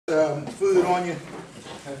food on you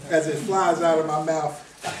as it flies out of my mouth.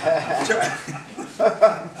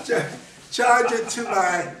 Charge it to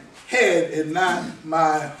my head and not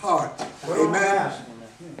my heart. Amen.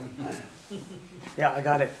 Yeah, I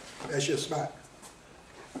got it. That's your spot.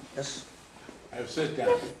 Yes. Have sit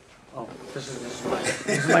down. Oh, this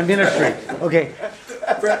is my ministry. Okay.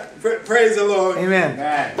 Praise the Lord. Amen.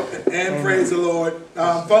 And praise the Lord.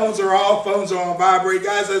 Phones are off. Phones are on vibrate.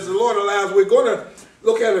 Guys, as the Lord allows, we're going to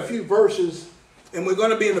look at a few verses, and we're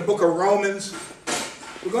going to be in the book of Romans.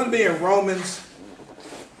 We're going to be in Romans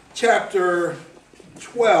chapter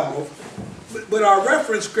 12. But our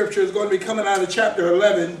reference scripture is going to be coming out of chapter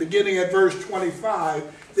 11, beginning at verse 25.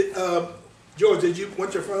 George, did you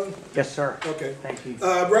want your phone? Yes, sir. Okay. Thank you.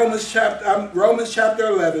 Romans chapter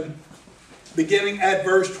 11, beginning at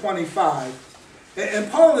verse 25.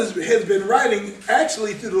 And Paul has been writing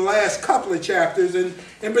actually through the last couple of chapters, and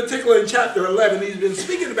in particular in chapter 11, he's been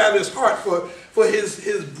speaking about his heart for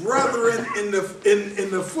his brethren in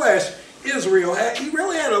the flesh, Israel. He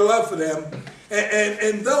really had a love for them.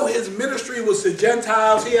 And though his ministry was to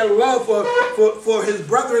Gentiles, he had a love for his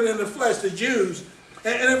brethren in the flesh, the Jews.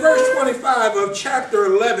 And in verse 25 of chapter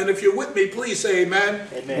 11, if you're with me, please say amen.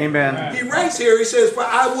 Amen. He writes here, he says, "For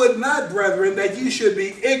I would not, brethren, that ye should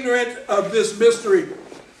be ignorant of this mystery,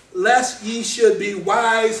 lest ye should be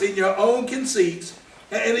wise in your own conceits."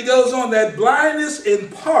 And he goes on, that blindness in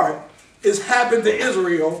part is happened to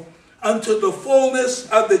Israel, unto the fullness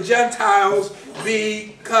of the Gentiles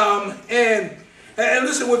be come in. And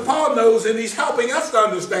listen, what Paul knows, and he's helping us to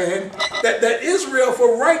understand, that Israel,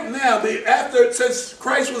 for right now, since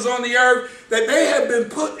Christ was on the earth, that they have been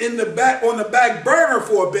put on the back burner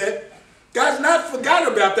for a bit. God's not forgot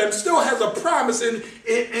about them, still has a promise in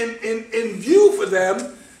view for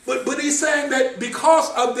them. But he's saying that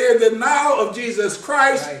because of their denial of Jesus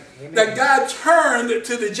Christ, right, that God turned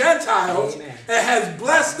to the Gentiles, amen, and has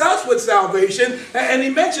blessed us with salvation. And he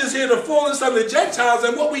mentions here the fullness of the Gentiles.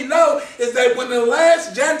 And what we know is that when the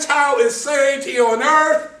last Gentile is saved here on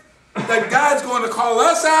earth, that God's going to call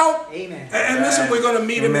us out. Amen. And listen, we're going to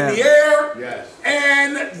meet him in the air. Yes.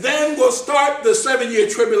 And then we'll start the 7-year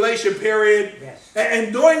tribulation period. Yes.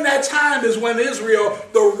 And during that time is when Israel,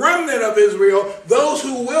 the remnant of Israel, those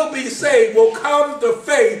who will be saved, will come to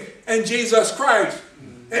faith in Jesus Christ.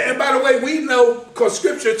 And by the way, we know, because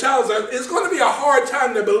Scripture tells us, it's going to be a hard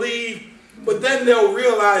time to believe, but then they'll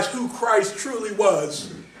realize who Christ truly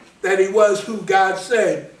was, that he was who God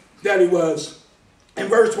said that he was. In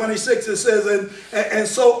verse 26 it says, and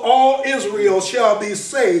so all Israel shall be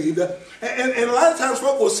saved. And a lot of times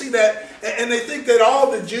folk will see that and they think that all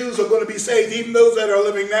the Jews are going to be saved, even those that are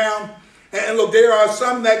living now. And look, there are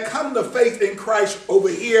some that come to faith in Christ over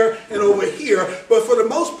here and over here. But for the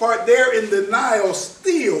most part, they're in denial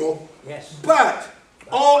still. Yes. But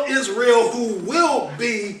all Israel who will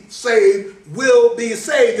be saved will be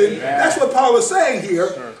saved. And that's what Paul is saying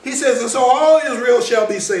here. Sure. He says, and so all Israel shall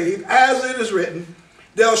be saved, as it is written,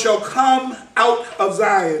 there shall come out of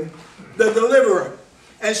Zion the deliverer,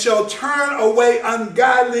 and shall turn away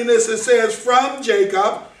ungodliness, it says, from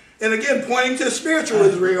Jacob. And again, pointing to spiritual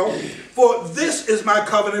Israel. For this is my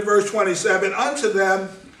covenant, verse 27, unto them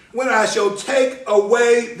when I shall take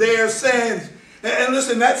away their sins. And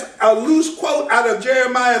listen, that's a loose quote out of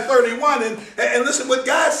Jeremiah 31. And listen, what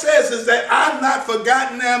God says is that I've not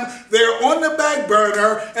forgotten them. They're on the back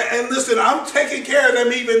burner. And listen, I'm taking care of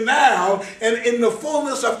them even now. And in the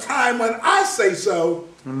fullness of time, when I say so,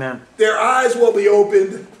 amen, their eyes will be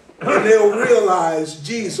opened and they'll realize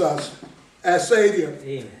Jesus as Savior.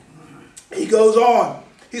 Amen. He goes on.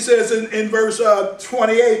 He says in verse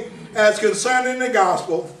 28, as concerning the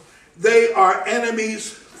gospel, they are enemies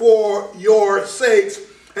for your sakes.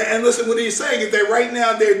 And listen, what he's saying is that right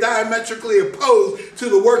now they're diametrically opposed to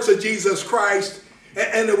the works of Jesus Christ.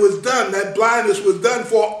 And it was done, that blindness was done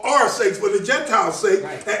for our sakes, for the Gentiles' sake.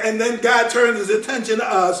 Right. And then God turned his attention to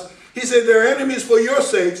us. He said they're enemies for your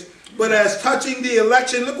sakes, but as touching the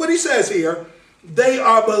election, look what he says here. They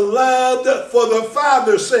are beloved for the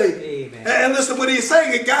Father's sake. Amen. And listen, what he's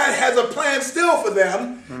saying is God has a plan still for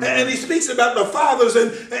them. Mm-hmm. And he speaks about the fathers.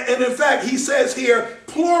 And in fact, he says here,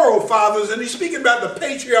 plural fathers. And he's speaking about the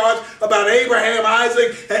patriarchs, about Abraham,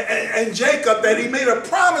 Isaac, and Jacob, that he made a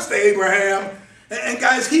promise to Abraham. And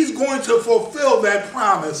guys, he's going to fulfill that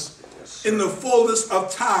promise in the fullness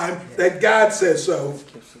of time that God says so.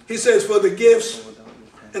 He says, for the gifts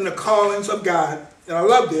and the callings of God, and I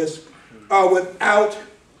love this, are without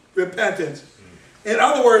repentance. In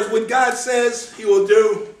other words, what God says he will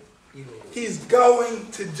do, he's going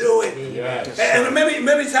to do it. Yes. And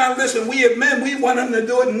many times, listen, we as men, we want him to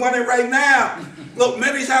do it and want it right now. Look,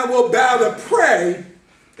 many times we'll bow to pray,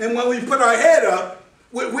 And when we put our head up,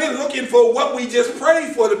 we're looking for what we just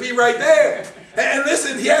prayed for to be right there. And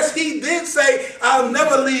listen, yes, he did say, I'll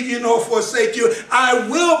never leave you nor forsake you. I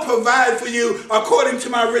will provide for you according to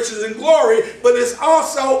my riches and glory. But it's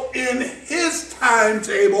also in his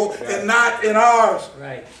timetable and not in ours.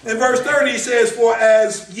 Right. In verse 30 he says, for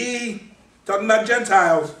as ye, talking about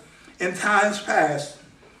Gentiles, in times past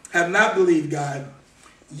have not believed God,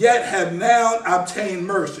 yet have now obtained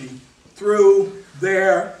mercy through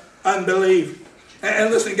their unbelief.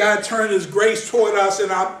 And listen, God turned his grace toward us,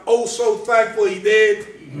 and I'm oh so thankful he did.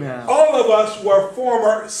 Yeah. All of us were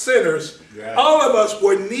former sinners. Yeah. All of us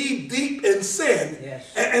were knee deep in sin.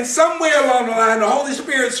 Yes. And somewhere along the line, the Holy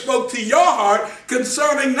Spirit spoke to your heart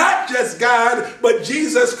concerning not just God, but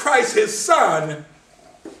Jesus Christ, his son,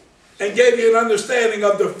 and gave you an understanding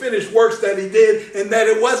of the finished works that he did, and that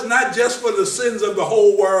it was not just for the sins of the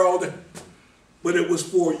whole world, but it was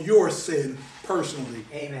for your sin personally.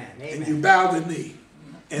 Amen. And you Amen. bow the knee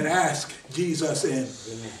and ask Jesus in,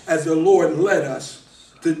 Amen. as the Lord led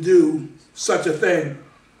us to do such a thing.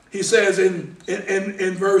 He says in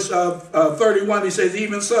verse 31, he says,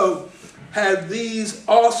 even so have these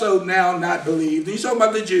also now not believed. He's talking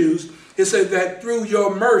about the Jews. He said that through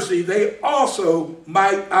your mercy they also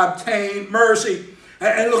might obtain mercy.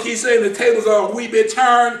 And look, he's saying the tables are a wee bit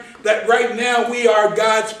turned, that right now we are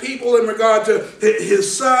God's people in regard to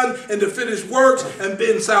his son and the finished works and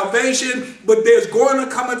in salvation. But there's going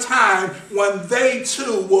to come a time when they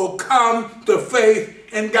too will come to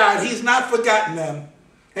faith in God. He's not forgotten them.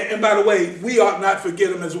 And by the way, we ought not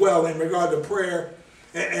forget them as well in regard to prayer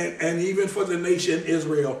and even for the nation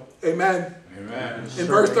Israel. Amen. Amen. In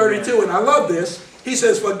verse 32, and I love this, he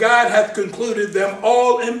says, for God hath concluded them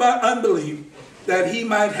all in unbelief, that he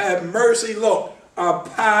might have mercy, look,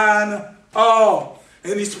 upon all.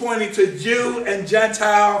 And he's pointing to Jew and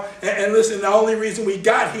Gentile. And listen, the only reason we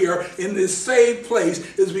got here in this saved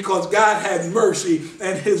place is because God had mercy,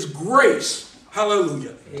 and his grace,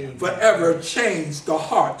 hallelujah, forever changed the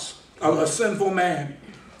hearts of a sinful man.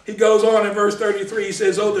 He goes on in verse 33, he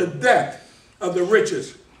says, oh, the depth of the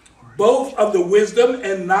riches, both of the wisdom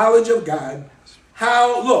and knowledge of God,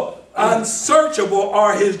 how, look, unsearchable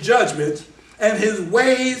are his judgments, and his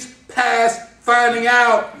ways past finding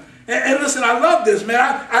out. And listen, I love this, man.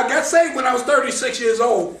 I got saved when I was 36 years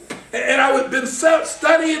old. And I had been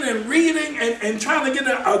studying and reading and trying to get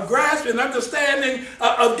a grasp and understanding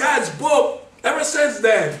of God's book ever since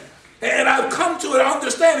then. And I've come to an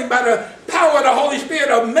understanding by the power of the Holy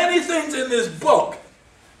Spirit of many things in this book.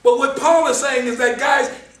 But what Paul is saying is that,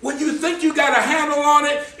 guys, when you think you got a handle on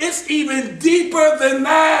it, it's even deeper than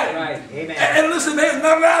that. Right. Amen. And listen, there's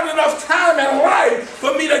not enough time in life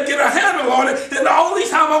for me to get a handle on it. And the only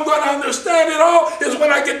time I'm going to understand it all is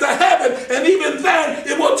when I get to heaven. And even then,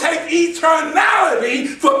 it will take eternity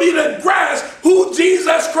for me to grasp who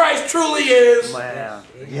Jesus Christ truly is. Wow.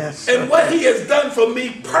 Yes. And what he has done for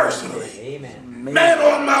me personally. Amen. Man,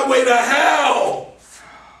 on my way to hell.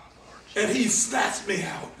 And he snatched me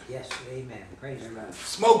out. Yes. Amen. Praise God.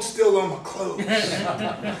 Smoke still on my clothes. And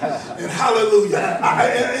hallelujah.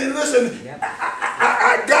 And listen, Yep.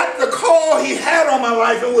 I got the call he had on my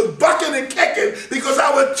life and was bucking and kicking because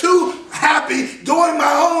I was too happy doing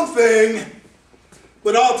my own thing.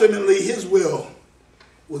 But ultimately, his will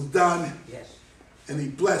was done. Yes. And he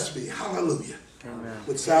blessed me. Hallelujah. Amen.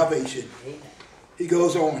 With salvation. Amen. He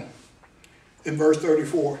goes on in verse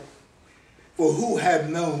 34. For who had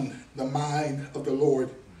known the mind of the Lord,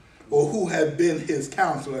 or who had been his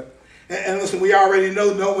counselor? And listen, we already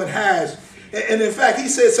know no one has. And in fact, he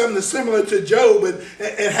said something similar to Job and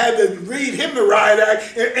had to read him the riot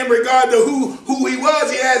act in regard to who he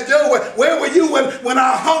was. He asked Job, where were you when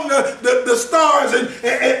I hung the stars?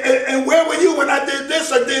 And where were you when I did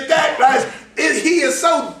this or did that? Guys, he is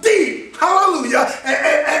so deep, hallelujah,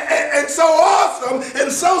 and so awesome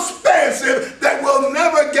and so expansive that we'll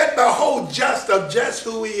never get the whole gist of just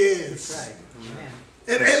who he is. Right.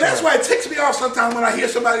 Amen. And that's why it ticks me off sometimes when I hear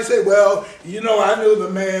somebody say, well, you know, I knew the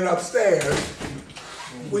man upstairs.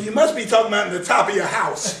 Well, you must be talking about in the top of your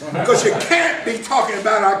house, because you can't be talking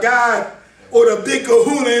about our God or the big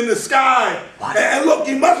kahuna in the sky. And look,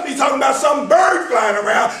 you must be talking about some bird flying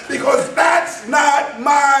around, because that's not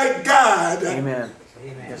my God. Amen.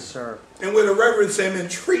 Amen. Yes, sir. And we're to reverence him and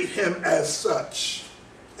treat him as such,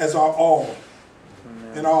 as our all.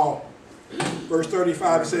 And all. Verse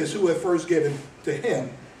 35 says, who had first given to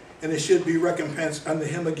him, and it should be recompensed unto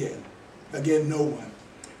him again. Again, no one.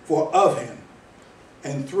 For of him,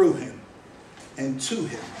 and through him, and to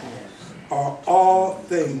him are all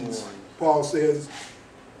things, Paul says,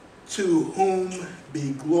 to whom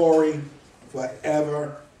be glory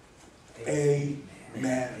forever. Amen.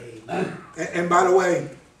 Amen. Amen. And by the way,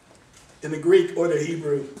 in the Greek or the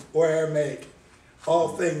Hebrew or Aramaic, all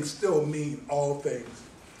things still mean all things.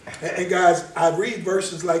 And guys, I read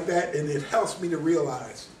verses like that and it helps me to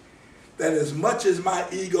realize that as much as my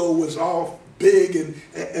ego was all big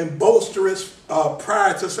and boisterous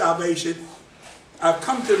prior to salvation, I've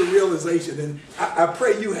come to the realization, and I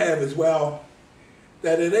pray you have as well,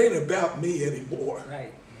 that it ain't about me anymore.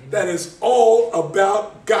 Right. That it's all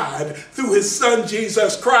about God through his son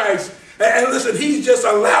Jesus Christ. And listen, he just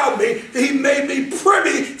allowed me, he made me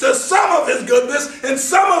privy to some of his goodness and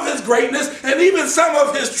some of his greatness and even some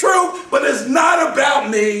of his truth, but it's not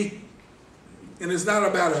about me and it's not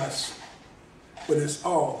about us, but it's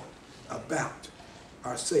all about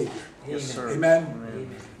our Savior. Yes, sir. Amen.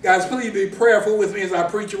 Amen. Guys, please be prayerful with me as I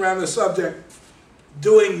preach around the subject,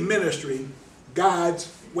 doing ministry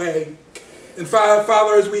God's way. And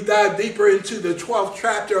Father, as we dive deeper into the 12th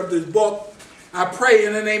chapter of this book, I pray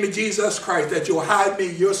in the name of Jesus Christ that you'll hide me,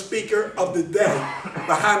 your speaker of the day,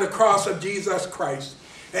 behind the cross of Jesus Christ.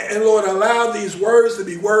 And Lord, allow these words to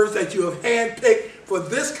be words that you have handpicked for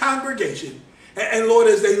this congregation. And Lord,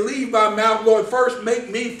 as they leave my mouth, Lord, first make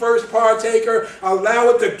me first partaker,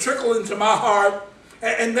 allow it to trickle into my heart.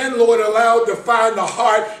 And then, Lord, allow it to find the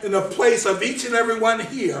heart and the place of each and every one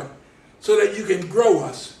here so that you can grow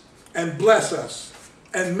us and bless us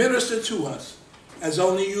and minister to us as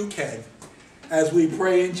only you can. As we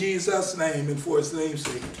pray in Jesus' name and for his name's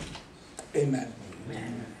sake. Amen.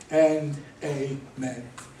 Amen. And amen.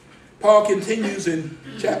 Paul continues in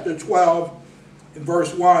chapter 12 in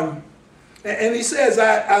verse 1. And he says,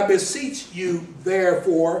 I beseech you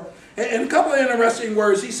therefore. And a couple of interesting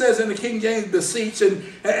words. He says in the King James, beseech.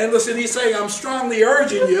 And listen, he's saying, I'm strongly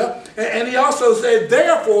urging you. And he also said,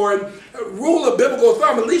 therefore, and rule of biblical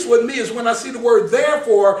thumb, at least with me, is when I see the word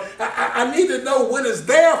therefore, I need to know what is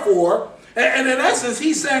therefore. And in essence,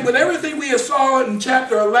 he's saying with everything we saw in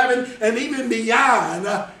chapter 11 and even beyond,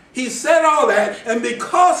 he said all that. And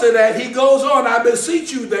because of that, he goes on, I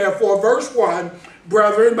beseech you therefore, verse 1,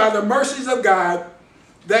 brethren, by the mercies of God,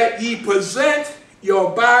 that ye present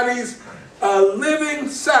your bodies a living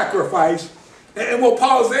sacrifice. And we'll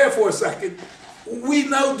pause there for a second. We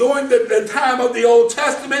know during the time of the Old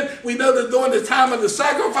Testament, we know that during the time of the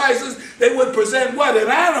sacrifices, they would present what? An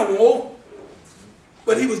animal,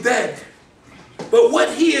 but he was dead. But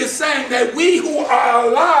what he is saying, that we who are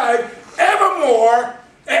alive evermore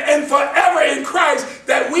and forever in Christ,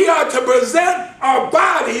 that we are to present our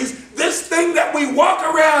bodies, this thing that we walk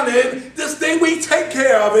around in, this thing we take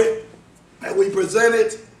care of it, that we present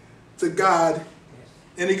it to God.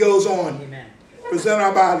 And he goes on, Amen. present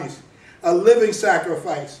our bodies, a living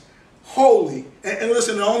sacrifice, holy. And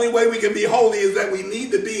listen, the only way we can be holy is that we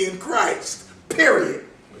need to be in Christ, period.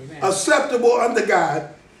 Amen. Acceptable unto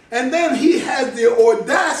God. And then he has the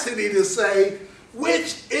audacity to say,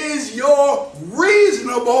 which is your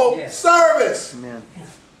reasonable service. Amen.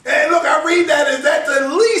 And look, I read that as that's the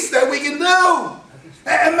least that we can do.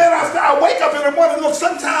 And then I wake up in the morning, look,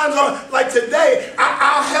 sometimes like today,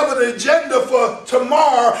 I'll have an agenda for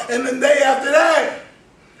tomorrow and the day after that.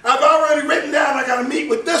 I've already written down, I got to meet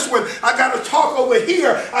with this one. I got to talk over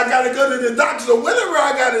here. I got to go to the doctor or whatever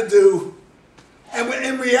I got to do. And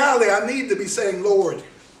in reality, I need to be saying, Lord,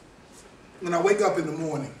 when I wake up in the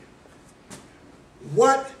morning,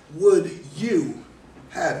 what would you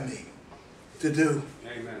have me to do?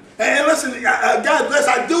 Amen. And listen, God bless,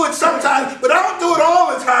 I do it sometimes, but I don't do it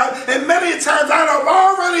all the time. And many times I've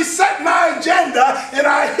already set my agenda and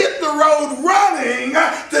I hit the road running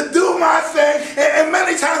to do my thing. And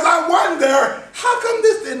many times I wonder, how come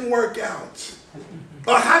this didn't work out?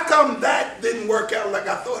 Or how come that didn't work out like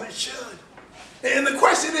I thought it should? And the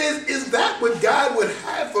question is that what God would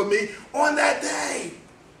have for me on that day?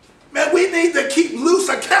 Man, we need to keep loose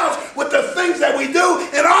accounts with the things that we do.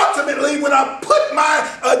 And ultimately, when I put my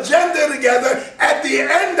agenda together, at the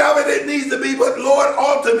end of it, it needs to be, but Lord,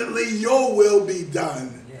 ultimately, your will be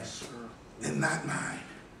done. Yes, sir. And not mine.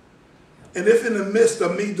 And if in the midst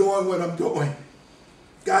of me doing what I'm doing,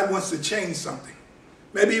 God wants to change something.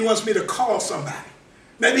 Maybe he wants me to call somebody.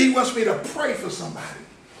 Maybe he wants me to pray for somebody.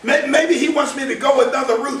 Maybe he wants me to go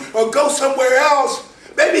another route or go somewhere else.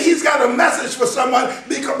 Maybe he's got a message for someone,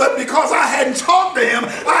 but because I hadn't talked to him,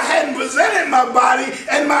 I hadn't presented my body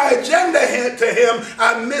and my agenda to him,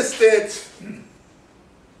 I missed it.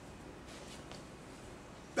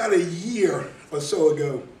 About a year or so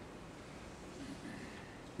ago,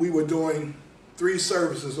 we were doing 3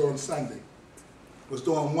 services on Sunday. Was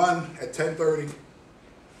doing one at 10:30,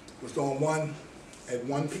 was doing one at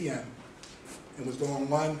 1 p.m., and was doing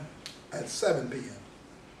one at 7 p.m.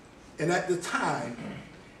 And at the time,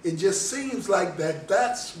 it just seems like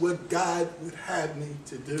that's what God would have me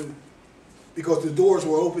to do, because the doors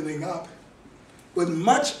were opening up. But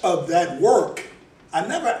much of that work, I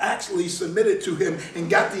never actually submitted to him and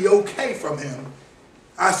got the okay from him.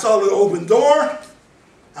 I saw the open door,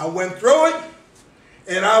 I went through it,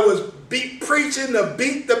 and I was preaching to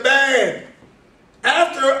beat the band.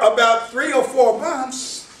 After about 3 or 4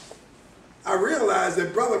 months, I realized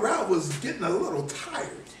that Brother Ralph was getting a little tired.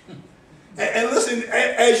 And listen,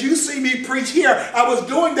 as you see me preach here, I was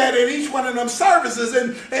doing that in each one of them services,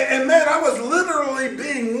 and man, I was literally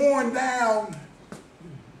being worn down.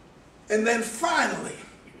 And then finally,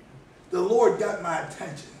 the Lord got my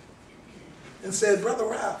attention and said, Brother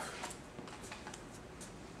Ralph,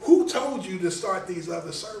 who told you to start these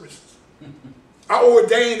other services? I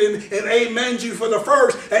ordained and amened you for the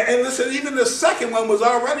first. And listen, even the second one was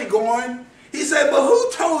already going. He said, but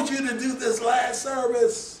who told you to do this last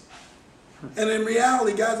service? And in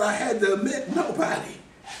reality, guys, I had to admit, nobody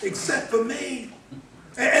except for me.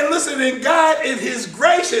 And listen, in God, in his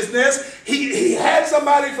graciousness, he had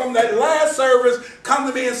somebody from that last service come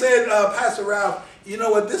to me and said, Pastor Ralph, you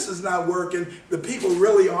know what, this is not working. The people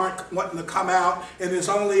really aren't wanting to come out, and it's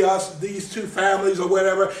only us, these 2 families or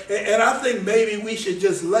whatever. And I think maybe we should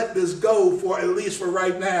just let this go for at least for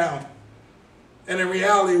right now. And in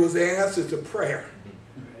reality, it was the answer to prayer.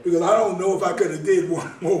 Because I don't know if I could have did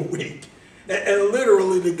 1 more week. And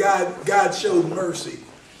literally, God showed mercy.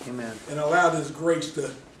 Amen. And allowed his grace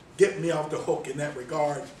to get me off the hook in that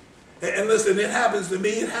regard. And listen, it happens to me,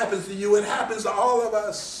 it happens to you, it happens to all of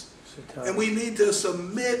us. And we need to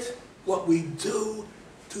submit what we do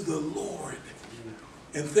to the Lord.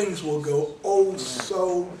 And things will go oh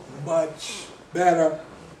so much better.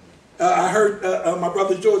 I heard my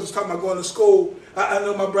brother George was talking about going to school. I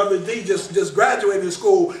know my brother D just graduated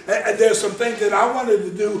school. And there's some things that I wanted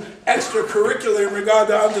to do extracurricular in regard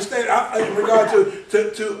to understanding, in regard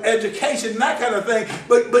to education, that kind of thing.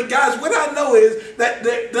 But guys, what I know is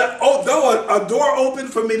that although a door opened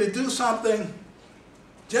for me to do something,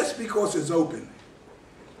 just because it's open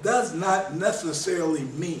does not necessarily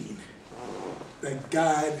mean that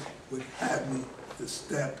God would have me to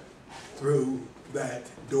step through that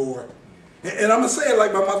door. And I'm going to say it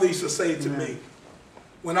like my mother used to say it to me.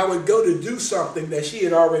 When I would go to do something that she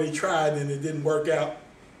had already tried and it didn't work out,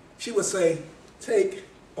 she would say, take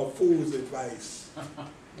a fool's advice.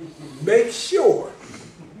 Make sure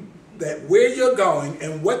that where you're going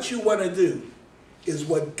and what you want to do is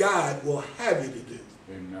what God will have you to do.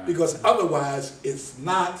 Amen. Because otherwise, it's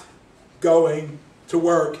not going to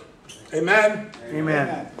work. Amen?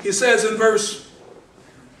 Amen. He says in verse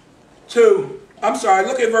 2, I'm sorry,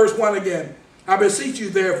 look at verse 1 again. I beseech you,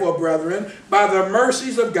 therefore, brethren, by the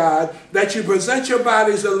mercies of God, that you present your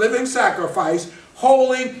bodies a living sacrifice,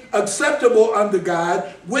 holy, acceptable unto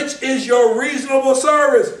God, which is your reasonable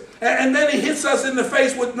service. And then he hits us in the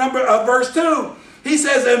face with verse 2. He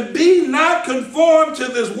says, and be not conformed to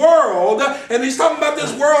this world. And he's talking about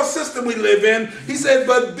this world system we live in. He said,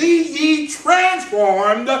 but be ye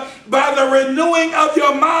transformed by the renewing of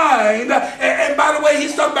your mind. And by the way,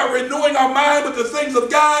 he's talking about renewing our mind with the things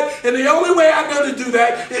of God. And the only way I know to do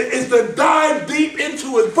that is to dive deep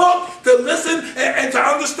into his book, to listen and to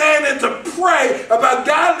understand and to pray about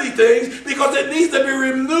godly things, because it needs to be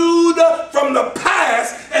renewed from the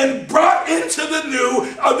past and brought into the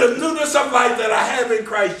new, of the newness of life that I have in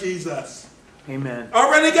Christ Jesus. Amen.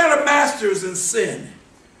 Already got a master's in sin.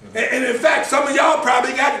 And in fact, some of y'all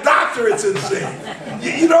probably got doctorates in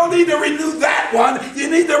sin. You don't need to renew that one. You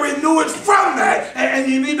need to renew it from that.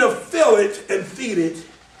 And you need to fill it and feed it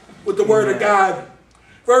with the word of God.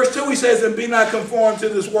 Verse 2, he says, and be not conformed to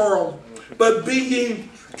this world, but be ye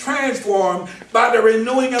transformed by the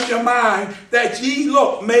renewing of your mind, that ye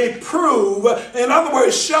may prove. In other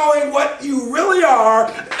words, showing what you really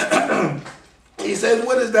are. He says,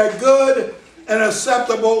 what is that good and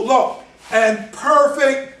acceptable and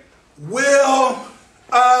perfect will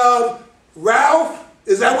of Ralph?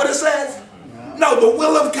 Is that what it says? No, the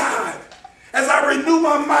will of God. As I renew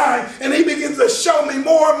my mind and he begins to show me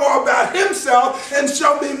more and more about himself and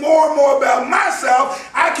show me more and more about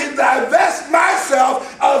myself, I can divest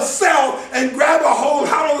myself of self and grab a hold,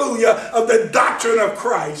 hallelujah, of the doctrine of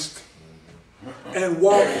Christ and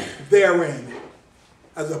walk therein,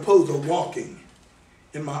 as opposed to walking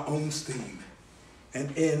in my own steam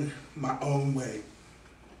and in my own way.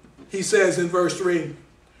 He says in verse 3,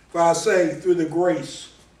 for I say, through the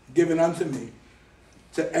grace given unto me,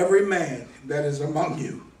 to every man that is among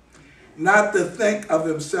you, not to think of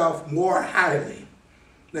himself more highly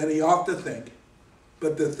than he ought to think,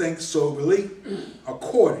 but to think soberly,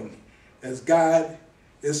 according as God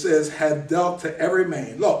it says, had dealt to every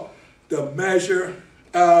man. Look, the measure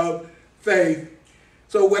of faith.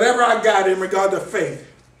 So whatever I got in regard to faith,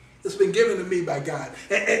 it's been given to me by God.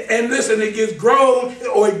 And listen, it gets grown,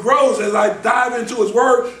 or it grows as I dive into his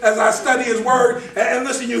word, as I study his word. And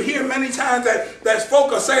listen, you hear many times that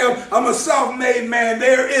folk are saying, I'm a self-made man.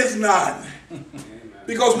 There is none.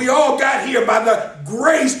 Because we all got here by the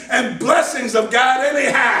grace and blessings of God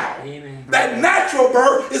anyhow. Amen. That natural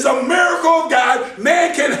birth is a miracle of God.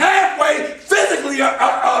 Man can halfway physically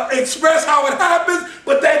express how it happens,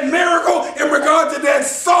 but that miracle in regard to that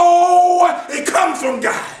soul, it comes from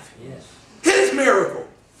God. Yes. His miracle.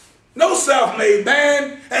 No self-made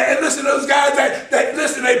man. And listen, those guys that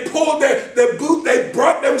listen, they pulled their boot, they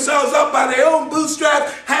brought themselves up by their own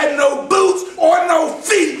bootstraps, had no boots or no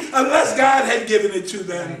feet unless God had given it to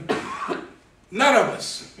them. None of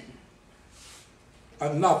us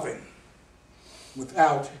are nothing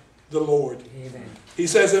without the Lord. Amen. He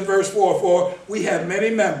says in verse 4, for we have many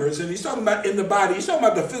members, and he's talking about in the body, he's talking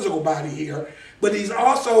about the physical body here, but he's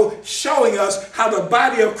also showing us how the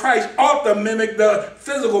body of Christ ought to mimic the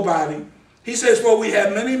physical body. He says, for we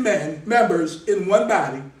have many members in one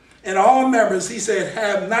body, and all members, he said,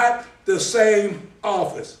 have not the same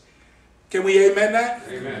office. Can we amen that?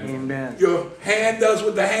 Amen. Amen. Your hand does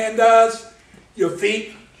what the hand does. Your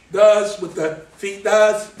feet does what the feet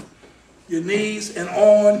does. Your knees, and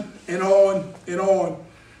on and on and on.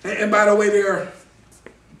 And by the way, there are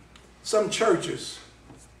some churches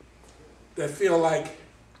that feel like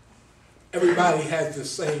everybody has the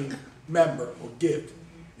same member or gift.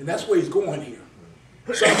 And that's where he's going here.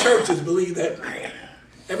 Some churches believe that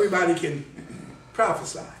everybody can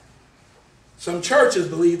prophesy. Some churches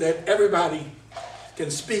believe that everybody can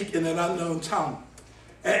speak in an unknown tongue.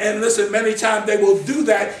 And listen, many times they will do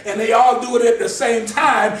that, and they all do it at the same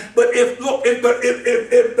time. But if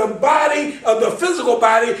the body of the physical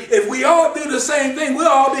body, if we all do the same thing, we'll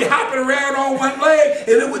all be hopping around on one leg,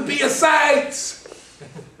 and it would be a sight.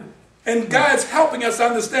 And God's helping us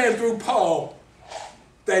understand through Paul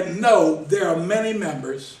that no, there are many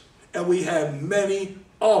members, and we have many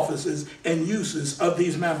offices and uses of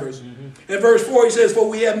these members. In verse 4, he says, for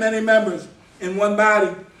we have many members in one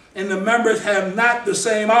body, and the members have not the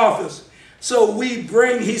same office. So we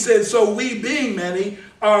bring, he says, so we being many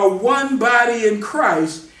are one body in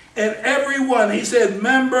Christ, and everyone, he said,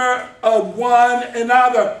 member of one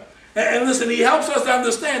another. And listen, he helps us to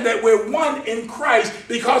understand that we're one in Christ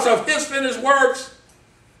because of his finished works,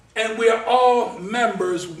 and we're all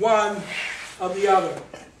members one of the other.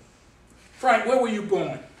 Frank, where were you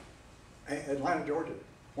born? Atlanta, Georgia.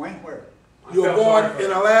 When? Where? You were born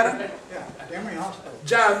in Atlanta? Yeah, Emory Hospital.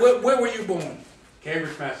 John, where were you born?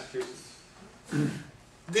 Cambridge, Massachusetts.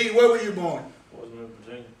 D, where were you born? Portsmouth,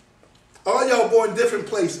 Virginia. All y'all born different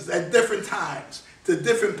places at different times to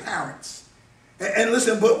different parents. And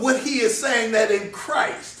listen, but what he is saying that in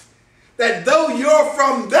Christ, that though you're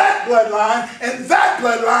from that bloodline and that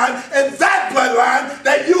bloodline and that bloodline,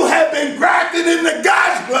 that you have been grafted into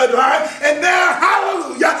God's bloodline, and now,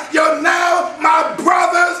 hallelujah, you're now my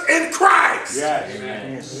brothers in Christ. Yes.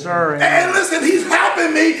 Amen. Yes, sir. And listen, he's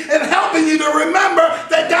helping me and helping you to remember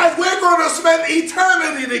that, guys, we're going to spend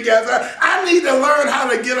eternity together. I need to learn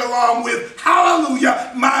how to get along with,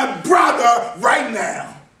 hallelujah, my brother right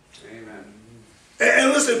now. Amen.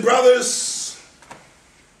 And listen, brothers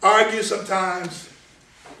argue sometimes,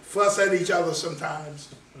 fuss at each other sometimes,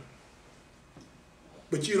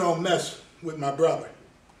 but you don't mess with my brother.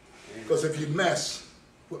 Because if you mess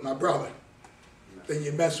with my brother, then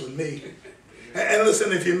you mess with me. And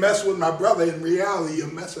listen, if you mess with my brother, in reality, you're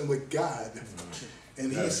messing with God.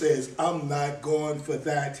 And he says, I'm not going for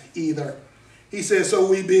that either. He says, so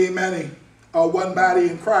we being many are one body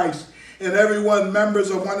in Christ, and everyone members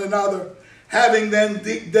of one another, having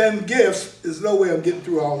then gifts, there's no way I'm getting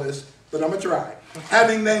through all this, but I'm going to try.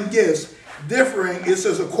 Having then gifts, differing, it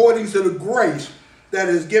says, according to the grace that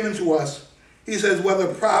is given to us. He says,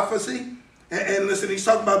 whether prophecy, and listen, he's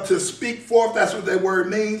talking about to speak forth, that's what that word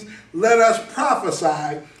means. Let us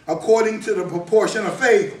prophesy according to the proportion of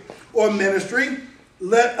faith, or ministry.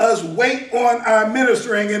 Let us wait on our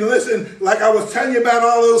ministering. And listen, like I was telling you about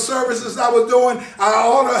all those services I was doing, I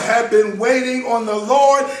ought to have been waiting on the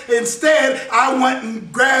Lord. Instead, I went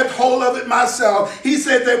and grabbed hold of it myself. He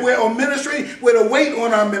said that we're on ministry, we're to wait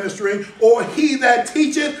on our ministering, or he that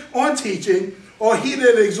teacheth on teaching, or he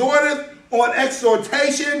that exhorteth on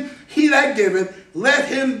exhortation, he that giveth, let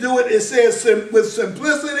him do it, it says, with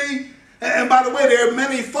simplicity. And by the way, there are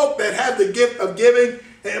many folk that have the gift of giving,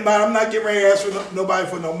 and I'm not getting ready to ask for nobody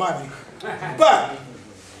for no money. But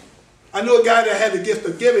I knew a guy that had the gift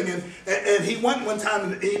of giving, and he went one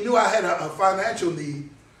time, and he knew I had a financial need.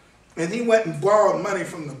 and he went and borrowed money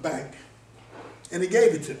from the bank, and he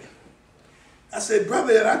gave it to me. I said,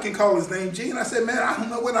 brother, and I can call his name Gene. I said, man, I don't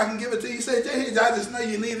know when I can give it to you. He said, Jay, I just know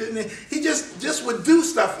you need it. And he just would do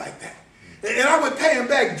stuff like that. And I would pay him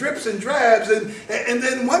back drips and drabs. And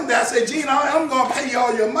then one day I said, Gene, I'm going to pay you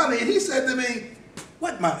all your money. And he said to me,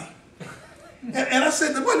 what money? And I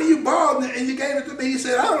said, the money you borrowed and you gave it to me. He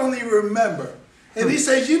said, I don't even remember. And he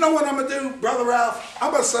says, you know what I'm going to do, Brother Ralph?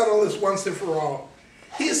 I'm going to settle this once and for all.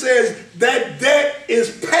 He says, that debt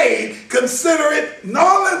is paid, consider it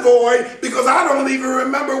null and void, because I don't even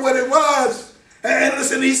remember what it was. And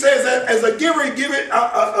listen, he says that as a giver, give it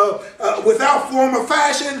without form or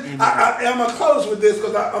fashion. I'm going to close with this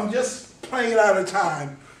because I'm just playing out of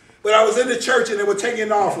time. But I was in the church and they were taking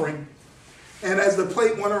an offering. And as the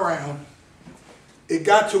plate went around, it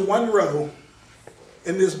got to one row,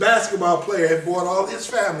 and this basketball player had brought all his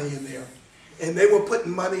family in there. And they were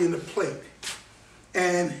putting money in the plate.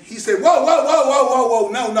 And he said, whoa, whoa, whoa, whoa, whoa,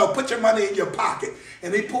 whoa, no, put your money in your pocket.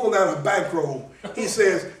 And he pulled out a bankroll. He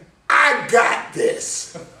says, I got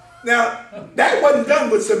this. Now, that wasn't done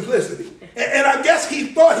with simplicity. And I guess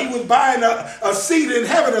he thought he was buying a seat in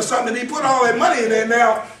heaven or something. He put all that money in there.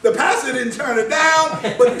 Now, the pastor didn't turn it down,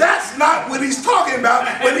 but that's not what he's talking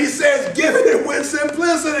about when he says give it with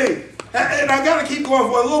simplicity. And I got to keep going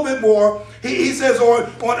for a little bit more. He says, on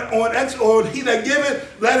he that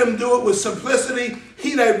giveth, let him do it with simplicity.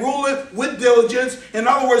 He that ruleth with diligence. In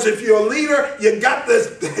other words, if you're a leader, you got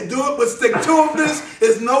to do it with stick-to-itiveness.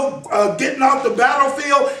 There's no getting off the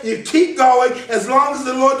battlefield. You keep going as long as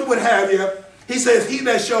the Lord would have you. He says, he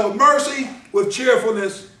that showeth mercy with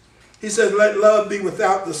cheerfulness. He says, let love be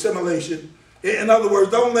without dissimulation. In other words,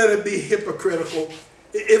 don't let it be hypocritical.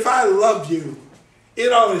 If I love you,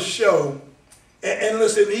 it ought to show. And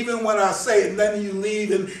listen, even when I say it, and then you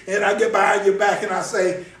leave, and I get behind your back and I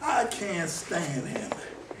say, I can't stand him.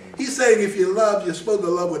 He's saying if you love, you're supposed to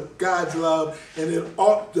love with God's love, and it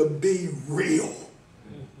ought to be real.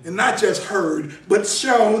 And not just heard, but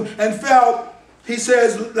shown and felt. He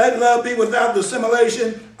says, let love be without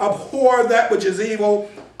dissimulation, abhor that which is evil,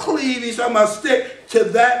 cleave, he's talking about stick to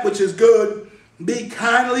that which is good, be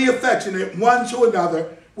kindly affectionate one to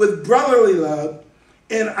another with brotherly love,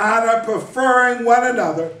 in honor, preferring one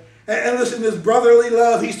another. And listen, this brotherly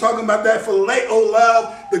love, he's talking about that phileo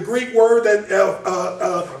love, the Greek word that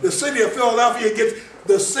the city of Philadelphia gets,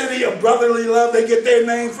 the city of brotherly love, they get their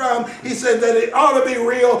name from. He said that it ought to be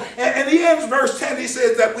real. And he ends verse 10, he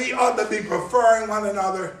says that we ought to be preferring one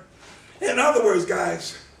another. In other words,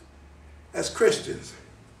 guys, as Christians,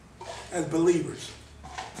 as believers,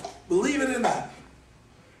 believe it or not,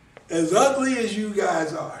 as ugly as you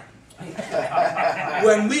guys are,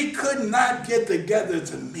 when we could not get together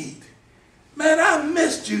to meet, man, I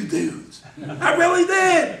missed you dudes. I really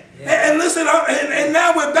did. And listen, and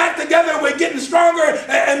now we're back together, we're getting stronger,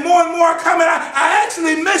 and more coming. I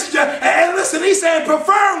actually missed you. And listen, he's saying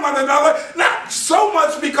preferring one another, not so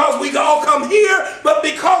much because we all come here, but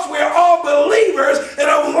because we're all believers and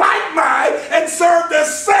of like mind and serve the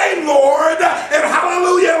same Lord. And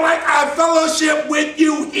hallelujah, like I fellowship with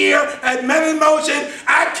you here at Men in Motion,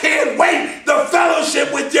 I can't wait to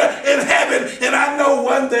fellowship with you in heaven. And I know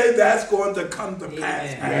one day that's going to come to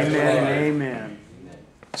pass. Amen. Amen.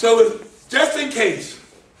 So just in case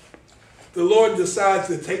the Lord decides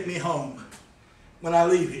to take me home when I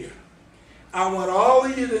leave here, I want all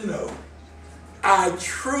of you to know I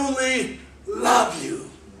truly love you.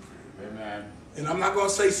 Amen. And I'm not going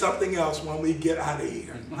to say something else when we get out of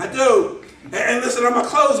here. I do. And listen, I'm going to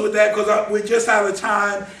close with that because we're just out of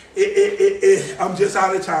time. I'm just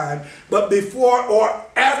out of time. But before or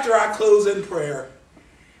after I close in prayer,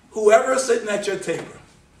 whoever is sitting at your table,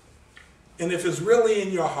 and if it's really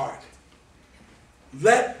in your heart,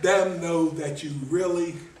 let them know that you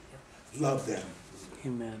really love them.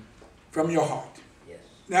 Amen. From your heart. Yes.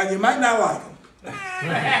 Now, you might not like them. But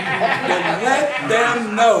let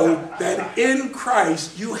them know that in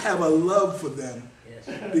Christ you have a love for them.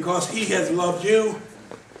 Yes. Because he has loved you,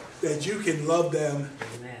 that you can love them.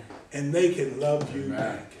 Amen. And they can love you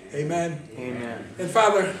back. Amen. Amen. And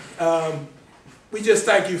Father, we just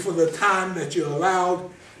thank you for the time that you allowed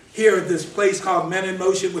here at this place called Men in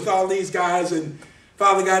Motion with all these guys. And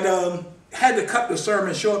Father God, had to cut the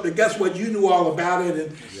sermon short, but guess what? You knew all about it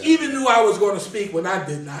and even knew I was going to speak when I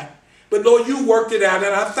did not. But Lord, you worked it out,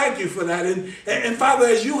 and I thank you for that. And Father,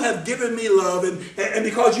 as you have given me love, and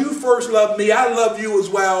because you first loved me, I love you as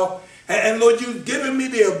well. And Lord, you've given me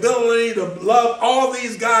the ability to love all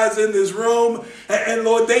these guys in this room. And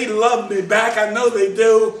Lord, they love me back. I know they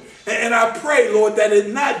do. And I pray, Lord, that it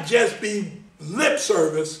not just be lip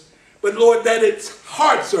service, but Lord, that it's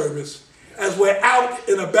heart service. as we're out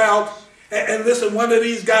and about. And listen, one of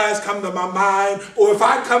these guys come to my mind, or if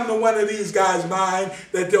I come to one of these guys' mind,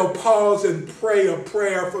 that they'll pause and pray a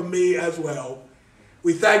prayer for me as well.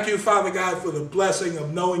 We thank you, Father God, for the blessing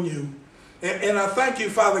of knowing you. And I thank you,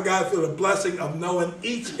 Father God, for the blessing of knowing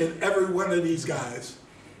each and every one of these guys.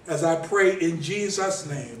 As I pray in Jesus'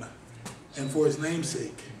 name and for his name's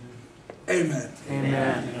sake. Amen.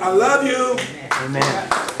 Amen. I love you. Amen.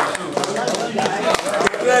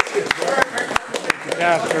 God bless you.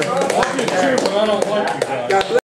 Yeah, sure. I do too, but I don't like you guys. God bless